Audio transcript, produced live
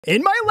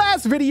In my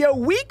last video,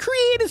 we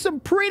created some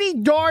pretty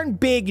darn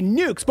big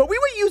nukes, but we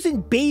were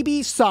using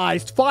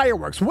baby-sized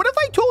fireworks. What if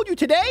I told you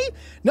today,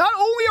 not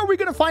only are we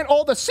going to find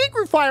all the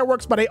secret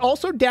fireworks, but I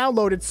also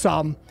downloaded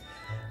some.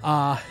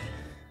 Let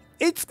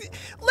me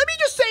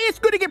just say it's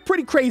going to get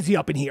pretty crazy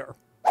up in here.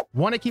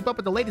 Want to keep up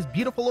with the latest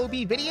beautiful OB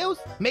videos?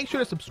 Make sure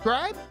to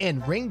subscribe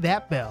and ring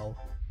that bell.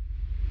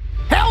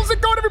 How's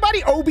it going,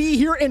 everybody? OB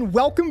here, and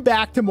welcome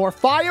back to more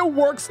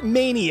Fireworks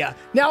Mania.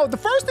 Now, the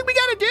first thing we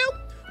got to do,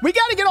 we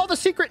got to get all the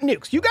secret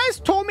nukes. You guys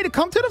told me to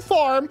come to the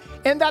farm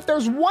and that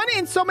there's one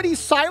in some of these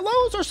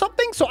silos or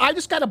something, so I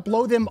just got to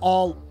blow them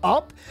all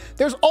up.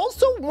 There's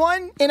also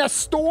one in a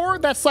store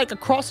that's like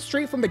across the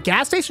street from the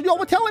gas station y'all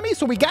were telling me,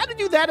 so we got to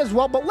do that as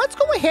well. But let's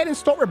go ahead and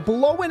start with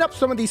blowing up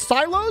some of these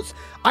silos.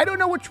 I don't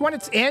know which one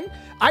it's in.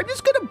 I'm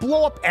just going to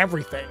blow up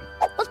everything.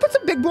 Let's put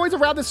some big boys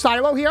around this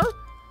silo here.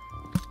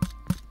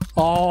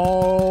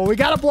 Oh, we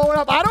got to blow it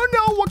up. I don't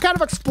know what kind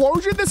of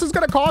explosion this is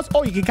going to cause.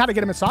 Oh, you can kind of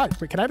get them inside.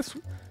 Wait, can I just...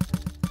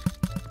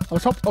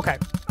 Let's hope. Okay.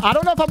 I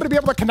don't know if I'm going to be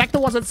able to connect the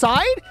ones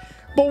inside,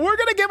 but we're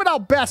going to give it our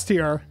best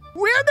here.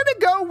 We're going to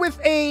go with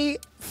a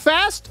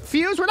fast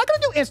fuse. We're not going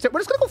to do instant.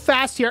 We're just going to go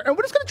fast here, and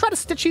we're just going to try to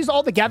stitch these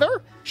all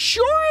together.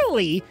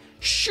 Surely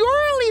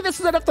this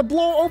is enough to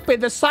blow open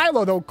the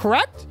silo, though,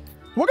 correct?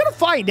 We're going to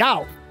find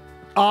out.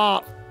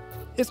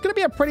 It's going to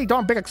be a pretty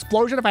darn big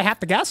explosion if I have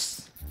to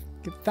guess.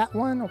 Get that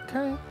one.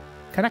 Okay.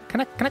 Connect.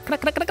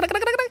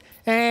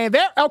 And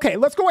there. Okay,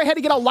 let's go ahead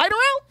and get our lighter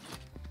out.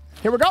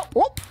 Here we go.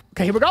 Oh,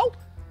 okay, here we go.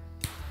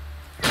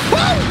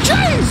 Oh,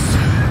 jeez!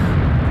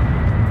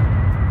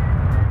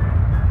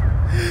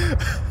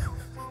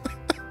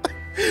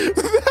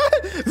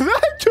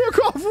 that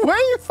took off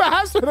way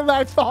faster than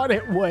I thought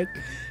it would.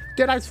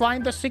 Did I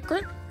find the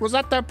secret? Was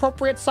that the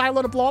appropriate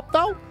silo to blow up,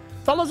 though?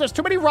 Fellas, there's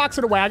too many rocks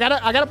in the way. I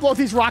gotta blow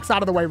these rocks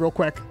out of the way real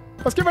quick.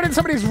 Let's get rid of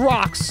some of these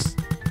rocks.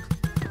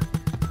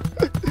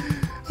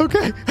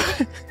 Okay.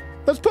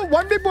 Let's put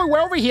one big boy way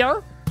over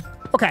here.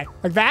 Okay,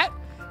 like that.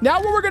 Now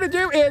what we're going to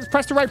do is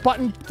press the right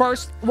button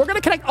first. We're going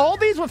to connect all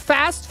these with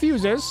fast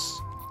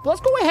fuses.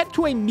 Let's go ahead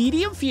to a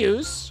medium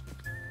fuse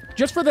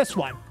just for this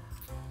one.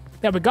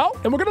 There we go.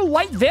 And we're going to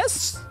light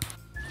this.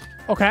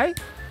 Okay.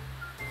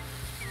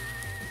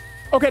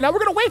 Okay, now we're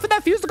going to wait for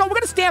that fuse to go. We're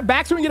going to stand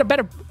back so we can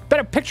get a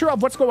better picture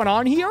of what's going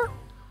on here.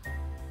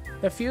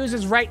 The fuse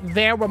is right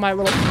there where my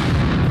little...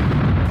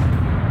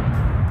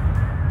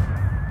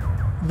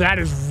 That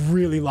is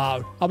really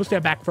loud. I'm going to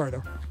stand back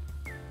further.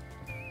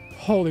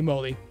 Holy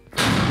moly.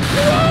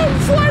 Whoa!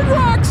 Flying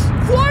rocks!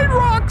 Flying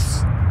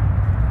rocks!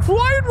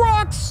 Flying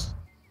rocks!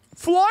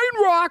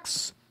 Flying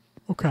rocks!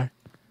 Okay.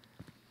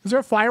 Is there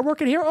a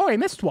firework in here? Oh, I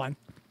missed one.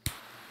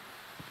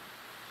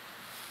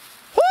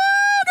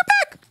 Oh, get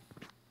back!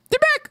 Get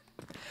back!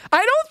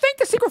 I don't think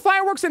the secret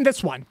firework's in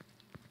this one.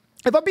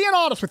 If I'm being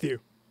honest with you.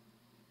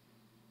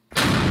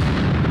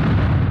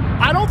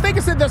 I don't think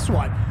it's in this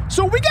one.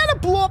 So we gotta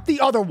blow up the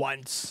other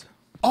ones.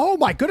 Oh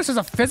my goodness, is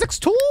a physics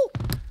tool?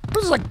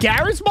 This is like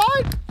Gary's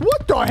mod?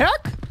 What the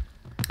heck?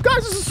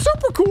 Guys, this is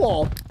super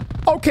cool.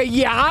 Okay,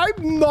 yeah,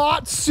 I'm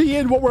not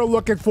seeing what we're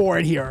looking for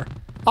in here.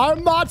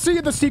 I'm not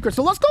seeing the secret.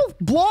 So let's go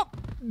blow up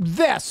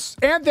this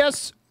and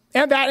that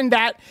and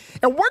that.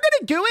 And we're going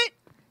to do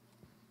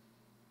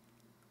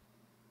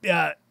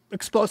it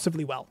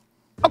explosively well.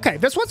 Okay,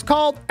 this one's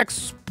called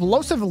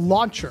Explosive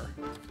Launcher.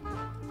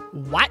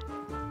 What?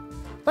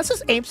 Let's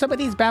just aim some of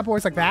these bad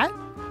boys like that.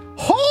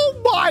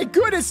 Oh my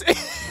goodness.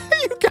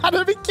 You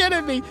gotta be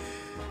kidding me.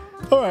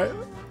 All right.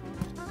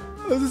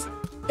 Let's just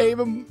aim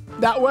them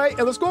that way.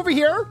 And let's go over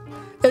here.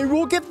 And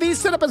we'll get these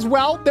set up as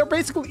well. They're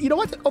basically, you know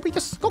what? Opie,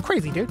 just go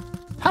crazy, dude.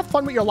 Have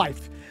fun with your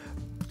life.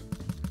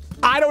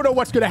 I don't know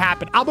what's going to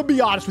happen. I'm going to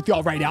be honest with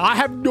y'all right now. I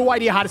have no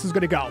idea how this is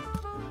going to go.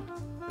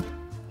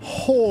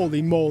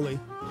 Holy moly.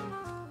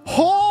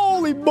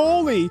 Holy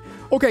moly.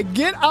 Okay,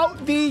 get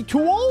out the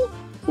tool.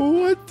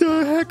 What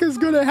the heck is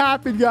going to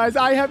happen, guys?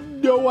 I have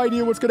no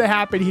idea what's going to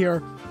happen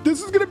here.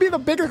 This is going to be the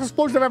biggest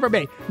explosion I've ever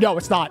made. No,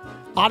 it's not.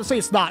 Honestly,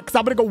 it's not, because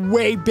I'm going to go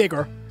way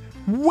bigger.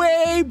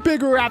 Way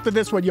bigger after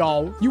this one,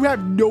 y'all. You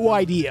have no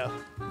idea.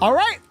 All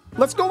right,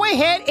 let's go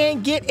ahead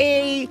and get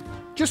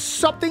just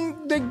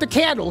something, the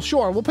candle.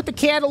 Sure, we'll put the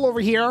candle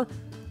over here.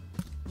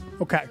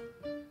 Okay.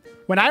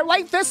 When I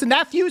light this and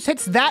that fuse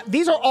hits that,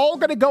 these are all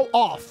going to go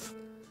off.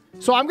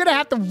 So I'm going to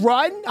have to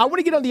run. I want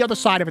to get on the other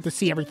side of it to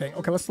see everything.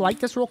 Okay, let's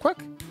light this real quick.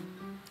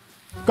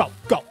 Go.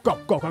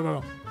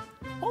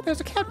 Oh, there's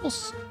the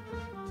candles.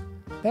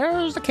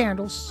 There's the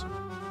candles.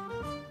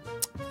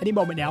 Any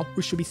moment now,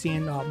 we should be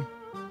seeing,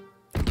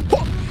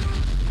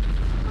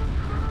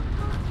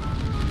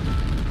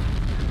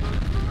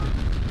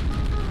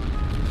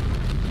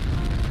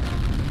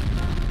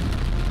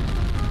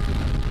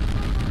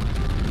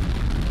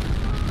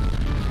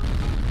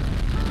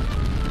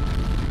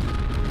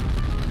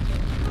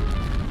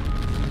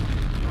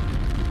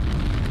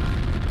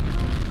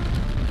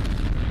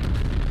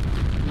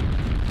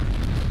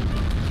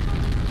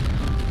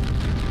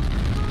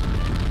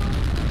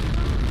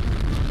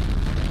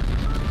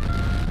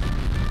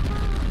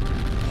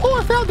 Oh,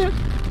 I found it.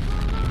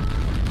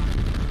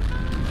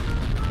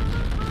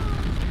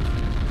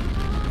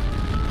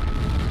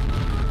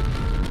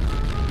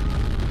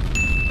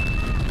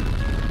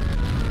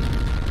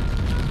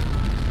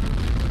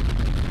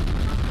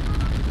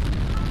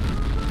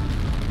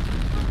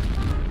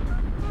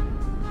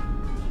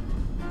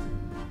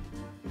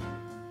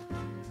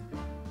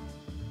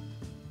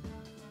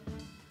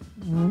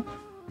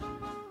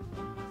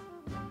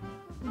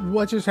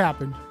 What just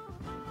happened?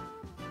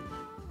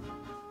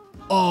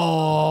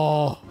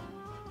 Oh.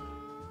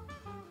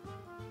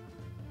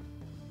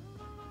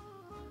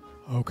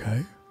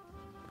 Okay.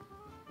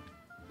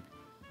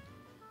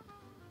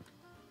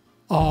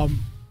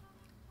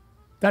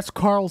 That's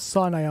Carl's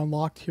son I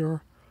unlocked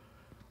here.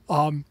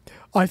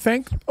 I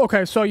think,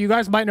 okay, so you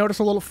guys might notice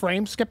a little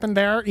frame skipping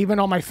there, even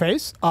on my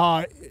face.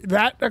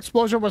 That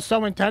explosion was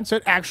so intense,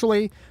 it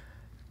actually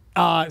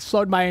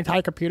slowed my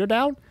entire computer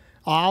down.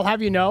 I'll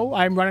have you know,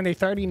 I'm running a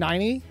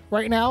 3090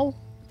 right now,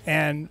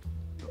 and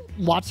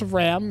lots of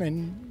RAM,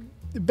 and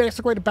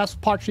basically the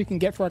best parts you can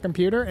get for a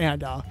computer,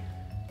 and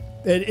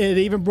it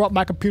even brought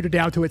my computer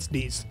down to its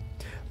knees.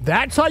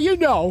 That's how you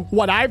know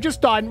what I've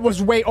just done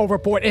was way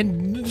overboard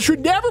and should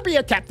never be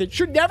attempted.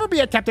 Should never be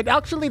attempted.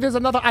 Actually, there's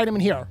another item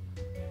in here.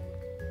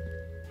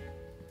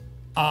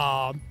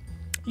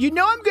 You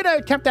know I'm going to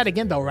attempt that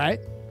again, though, right?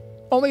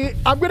 Only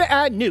I'm going to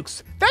add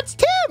nukes. That's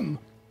Tim!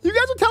 You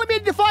guys are telling me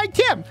to find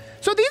Tim.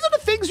 So these are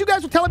the things you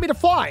guys are telling me to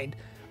find.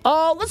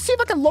 Let's see if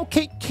I can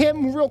locate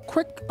Kim real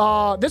quick.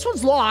 This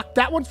one's locked.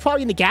 That one's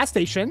probably in the gas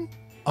station.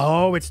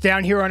 Oh, it's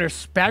down here under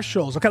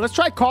specials. Okay, let's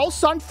try Carl's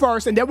son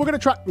first, and then we're going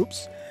to try...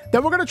 Oops.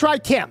 Then we're going to try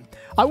Kim.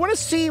 I want to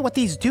see what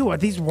these do. Are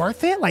these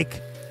worth it?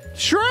 Like,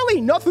 surely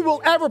nothing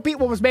will ever beat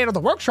what was made of the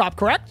workshop,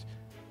 correct?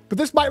 But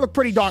this might look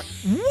pretty dark.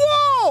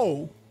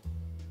 Whoa!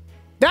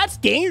 That's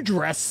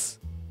dangerous.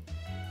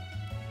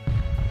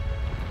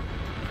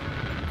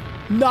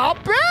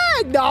 Not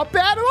bad. Not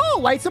bad at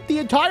all. Lights up the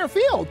entire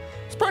field.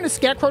 Let's burn the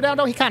scarecrow down,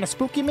 though. He kind of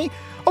spooky me.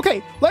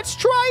 Okay, let's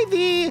try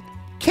the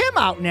Kim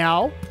out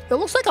now. It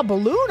looks like a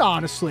balloon,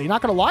 honestly.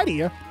 Not going to lie to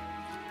you.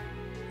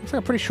 Looks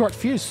like a pretty short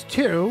fuse,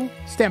 too.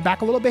 Stand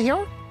back a little bit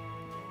here.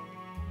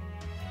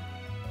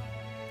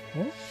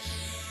 Oh.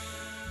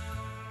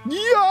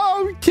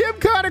 Yo, Kim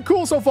kind of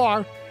cool so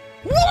far.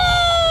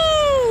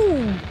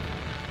 Whoa!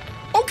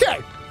 Okay.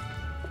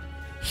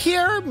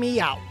 Hear me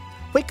out.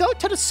 We go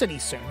to the city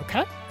soon,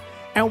 okay?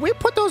 And we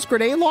put those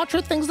grenade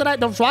launcher things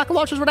those rocket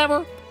launchers,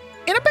 whatever,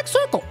 in a big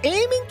circle,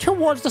 aiming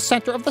towards the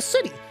center of the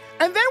city.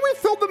 And then we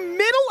fill the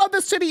middle of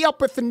the city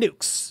up with the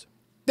nukes.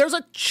 There's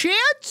a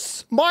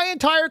chance my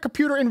entire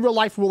computer in real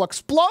life will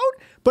explode,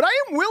 but I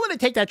am willing to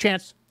take that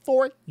chance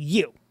for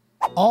you.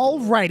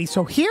 Alrighty,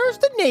 so here's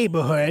the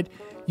neighborhood.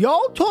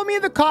 Y'all told me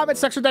in the comment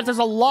section that there's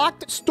a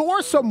locked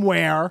store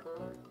somewhere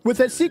with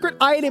a secret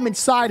item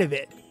inside of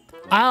it.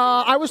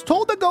 I was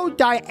told to go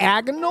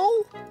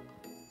diagonal.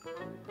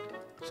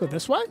 So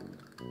this way?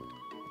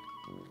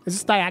 Is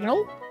this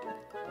diagonal?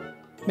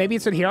 Maybe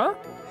it's in here?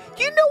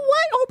 You know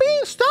what,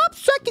 Obi? Stop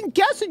second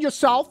guessing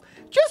yourself.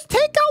 Just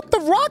take out the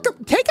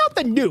rocket. Take out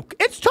the nuke.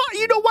 It's time.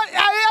 You know what?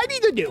 I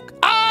need the nuke.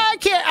 I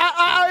can't.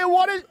 I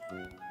want it.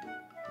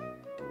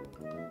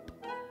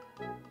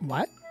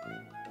 What?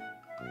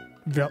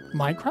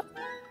 Minecraft?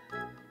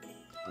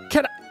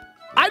 Can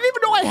I didn't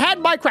even know I had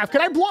Minecraft.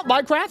 Can I blow up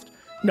Minecraft?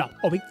 No.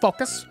 Obi,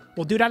 focus.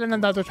 We'll do that in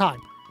another time.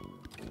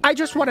 I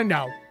just want to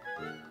know.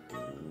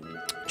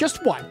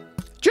 Just one.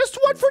 Just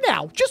one for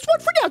now. Just one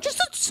for now. Just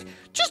to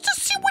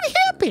see what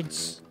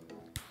happens.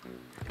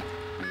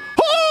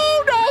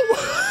 Oh, no!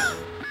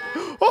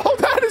 Oh,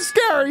 that is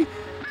scary.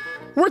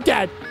 We're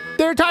dead.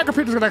 The entire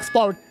computer's gonna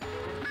explode.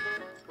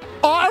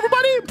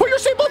 Everybody, put your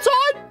seatbelts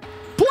on,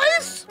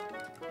 please.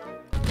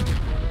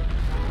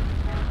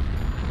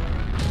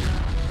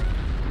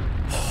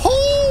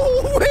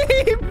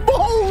 Holy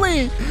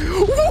moly!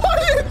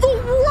 What in the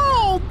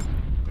world?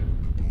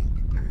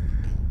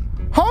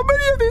 How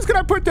many of these can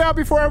I put down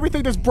before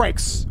everything just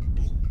breaks?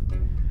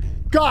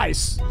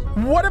 Guys,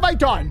 what have I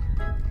done?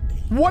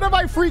 What have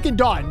I freaking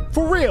done?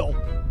 For real.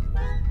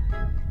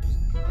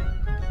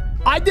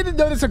 I didn't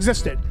know this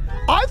existed.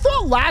 I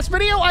thought last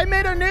video I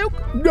made a nuke.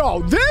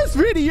 No, this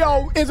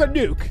video is a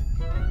nuke.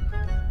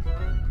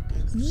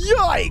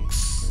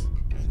 Yikes.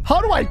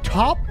 How do I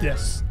top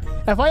this?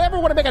 If I ever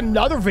want to make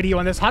another video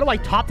on this, how do I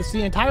top this?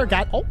 The entire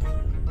guy. Oh.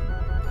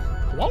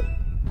 Hello?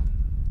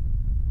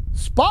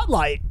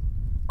 Spotlight.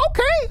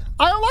 Okay.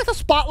 I like the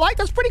spotlight.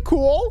 That's pretty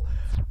cool.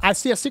 I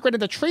see a secret in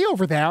the tree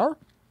over there.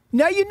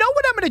 Now, you know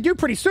what I'm going to do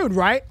pretty soon,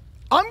 right?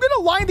 I'm going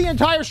to line the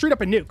entire street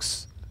up in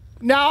nukes.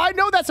 Now, I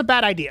know that's a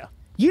bad idea.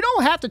 You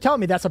don't have to tell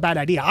me that's a bad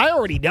idea. I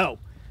already know.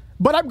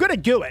 But I'm going to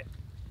do it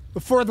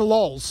for the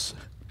lulz.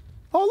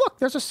 Oh, look,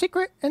 there's a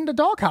secret in the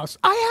doghouse.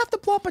 I have to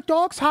blow up a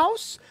dog's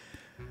house?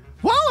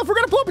 Well, if we're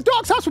going to blow up a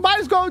dog's house, we might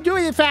as well do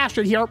it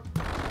faster here.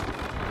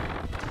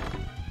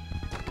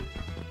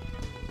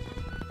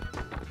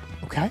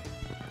 Okay.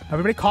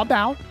 Everybody calm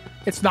down.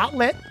 It's not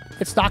lit.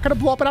 It's not going to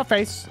blow up in our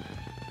face.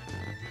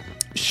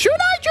 Should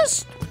I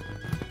just...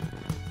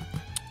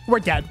 We're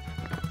dead.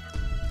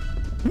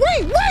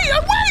 Wait! What?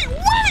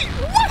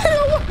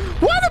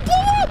 Why did it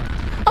blow up?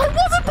 I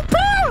wasn't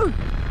prepared!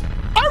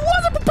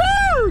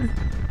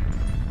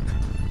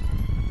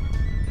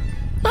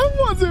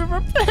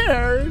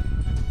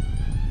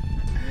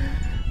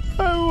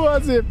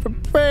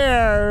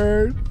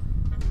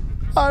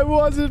 I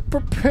wasn't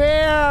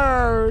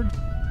prepared.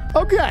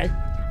 Okay.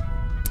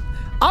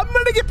 I'm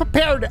gonna get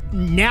prepared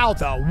now,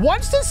 though.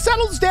 Once this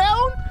settles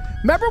down,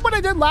 remember what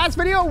I did last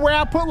video where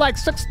I put like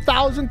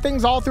 6,000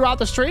 things all throughout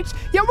the streets?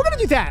 Yeah, we're gonna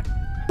do that,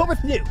 but with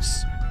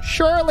nukes.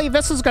 Surely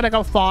this is gonna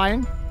go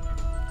fine.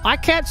 I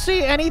can't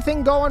see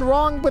anything going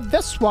wrong with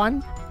this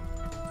one.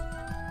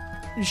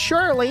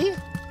 Surely.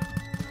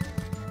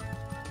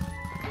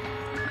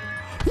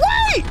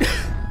 Wait!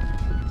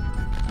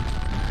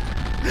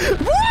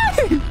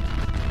 Wait!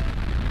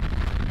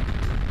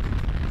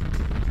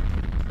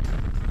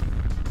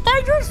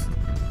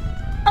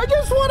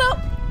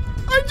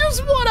 I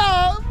just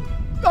wanna...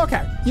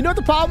 Okay, you know what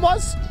the problem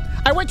was?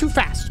 I went too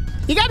fast.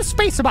 You gotta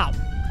space them out.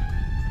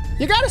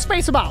 You gotta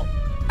space them out.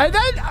 And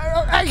then,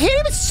 I can't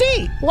even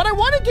see. What I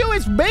want to do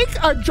is make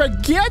a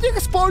gigantic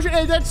explosion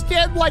and then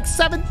stand like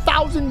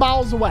 7,000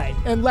 miles away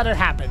and let it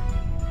happen.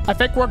 I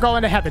think we're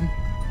going to heaven.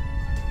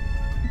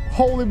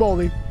 Holy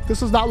moly.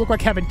 This does not look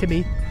like heaven to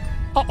me.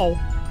 Uh-oh.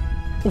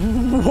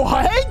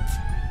 What?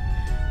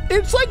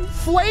 It's like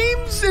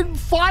flames and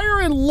fire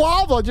and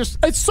lava. Just,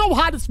 it's so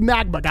hot, it's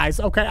magma, guys.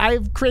 Okay,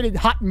 I've created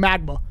hot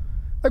magma.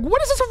 Like,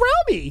 what is this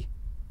around me?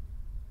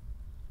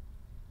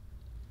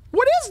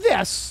 What is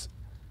this?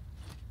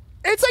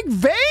 It's like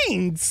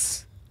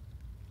veins.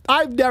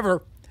 I've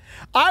never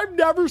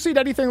seen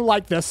anything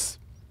like this.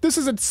 This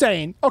is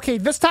insane. Okay,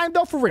 this time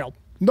though, for real.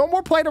 No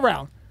more playing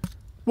around.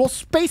 We'll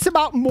space them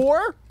out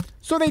more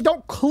so they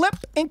don't clip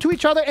into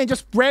each other and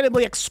just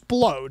randomly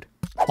explode.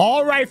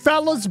 All right,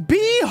 fellas,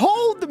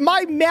 behold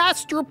my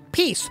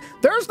masterpiece.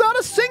 There's not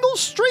a single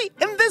street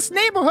in this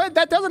neighborhood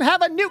that doesn't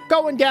have a nuke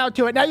going down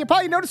to it. Now, you're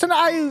probably noticing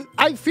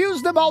I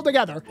fused them all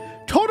together.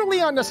 Totally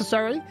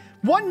unnecessary.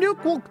 One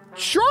nuke will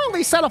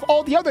surely set off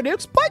all the other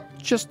nukes, but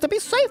just to be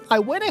safe, I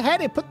went ahead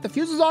and put the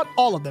fuses on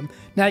all of them.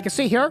 Now, you can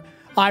see here,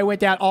 I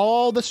went down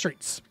all the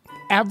streets.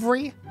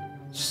 Every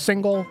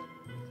single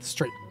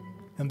street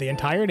in the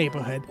entire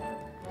neighborhood.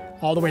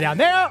 All the way down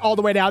there, all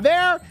the way down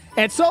there,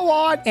 and so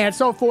on and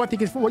so forth. You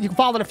can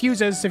follow the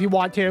fuses if you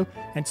want to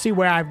and see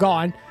where I've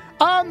gone.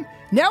 Now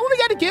what we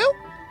got to do,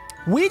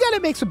 we got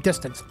to make some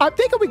distance. I'm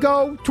thinking we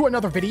go to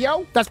another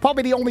video. That's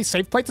probably the only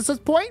safe place at this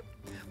point.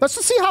 Let's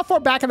just see how far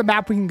back in the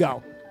map we can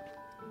go.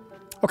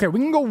 Okay, we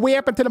can go way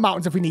up into the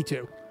mountains if we need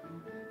to.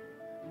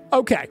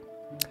 Okay.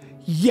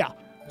 Yeah.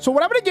 So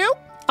what I'm going to do,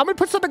 I'm going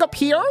to put something up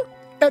here,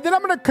 and then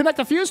I'm going to connect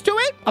a fuse to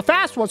it, a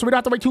fast one, so we don't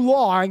have to wait too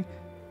long.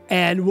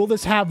 And we'll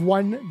just have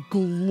one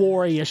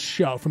glorious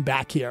show from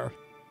back here.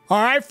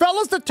 All right,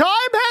 fellas, the time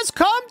has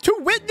come to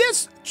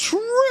witness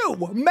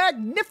true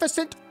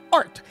magnificent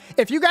art.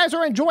 If you guys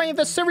are enjoying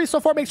this series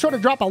so far, make sure to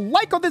drop a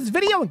like on this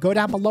video and go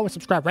down below and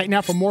subscribe right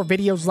now for more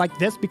videos like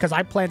this, because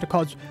I plan to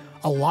cause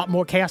a lot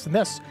more chaos than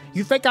this.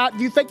 You think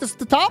this is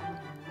the top?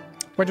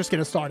 We're just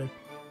getting started.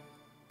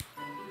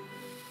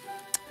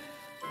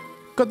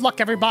 Good luck,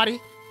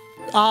 everybody.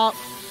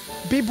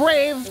 Be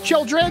brave,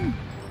 children.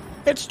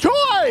 It's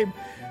time.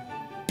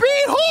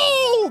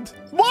 Behold,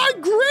 my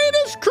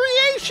greatest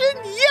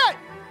creation yet.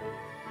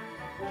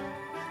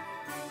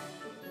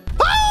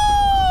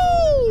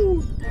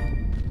 Oh!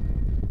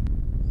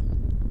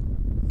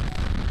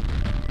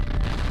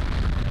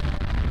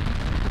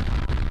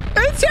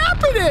 It's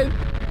happening.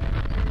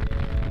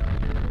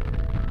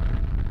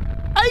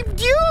 I'm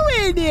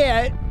doing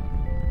it.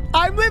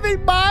 I'm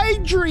living my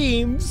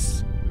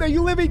dreams. Are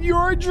you living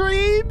your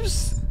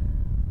dreams?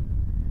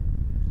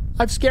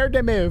 I'm scared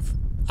to move.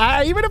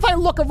 Even if I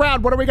look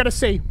around, what are we gonna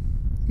see?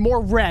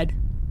 More red.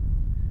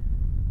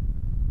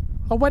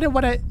 I wonder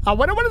what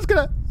it's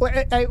gonna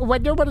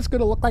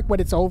look like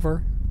when it's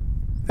over.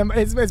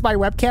 Is my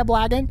webcam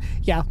lagging?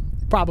 Yeah,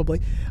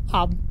 probably.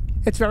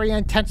 It's very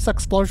intense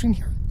explosion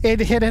here. It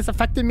has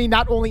affected me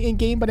not only in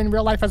game but in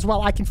real life as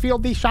well. I can feel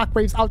these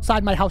shockwaves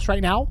outside my house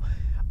right now.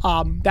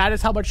 That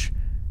is how much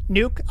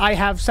nuke I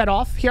have set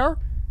off here.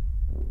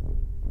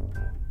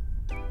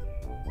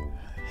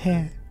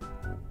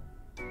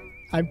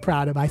 I'm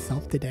proud of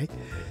myself today.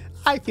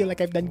 I feel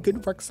like I've done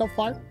good work so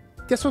far.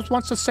 This was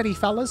once a city,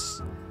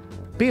 fellas.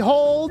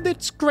 Behold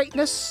its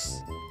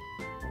greatness.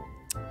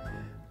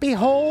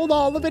 Behold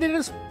all of it in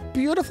its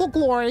beautiful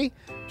glory.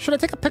 Should I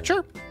take a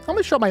picture? I'm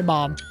gonna show my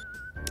mom.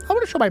 I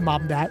want to show my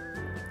mom that.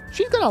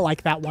 She's gonna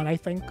like that one, I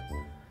think.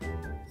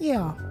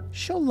 Yeah,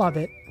 she'll love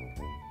it.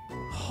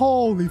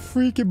 Holy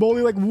freaking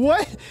moly, like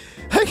what?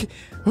 Like,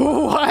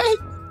 what?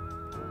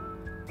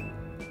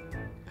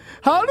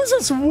 How does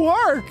this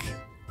work?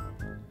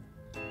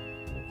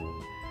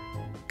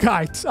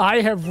 Guys,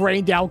 I have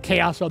rained down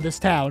chaos on this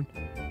town.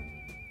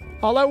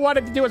 All I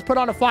wanted to do was put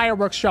on a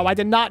fireworks show. I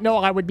did not know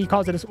I would be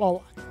causing this.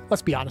 Well,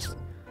 let's be honest.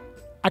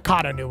 I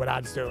kind of knew what I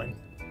was doing.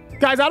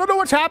 Guys, I don't know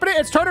what's happening.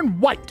 It's turning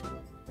white.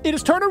 It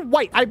is turning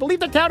white. I believe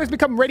the town has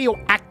become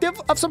radioactive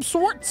of some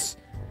sorts.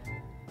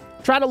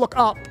 I'm trying to look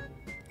up.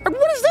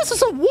 What is this?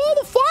 It's a wall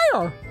of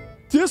fire.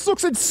 This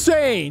looks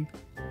insane.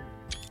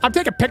 I'm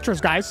taking pictures,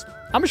 guys.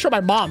 I'm going to show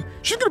my mom.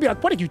 She's going to be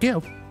like, what did you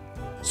do?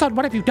 Son,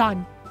 what have you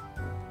done?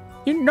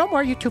 No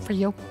more YouTube for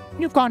you.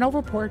 You've gone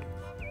overboard.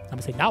 I'm going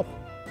to say no.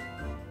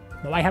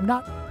 No, I have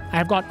not. I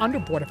have gone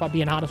underboard, if I'm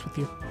being honest with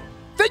you.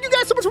 thank you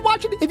guys so much for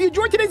watching. If you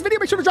enjoyed today's video,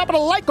 make sure to drop it a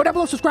like. Go down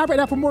below, subscribe right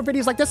now for more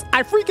videos like this.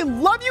 I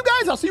freaking love you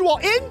guys. I'll see you all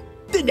in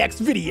the next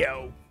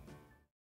video.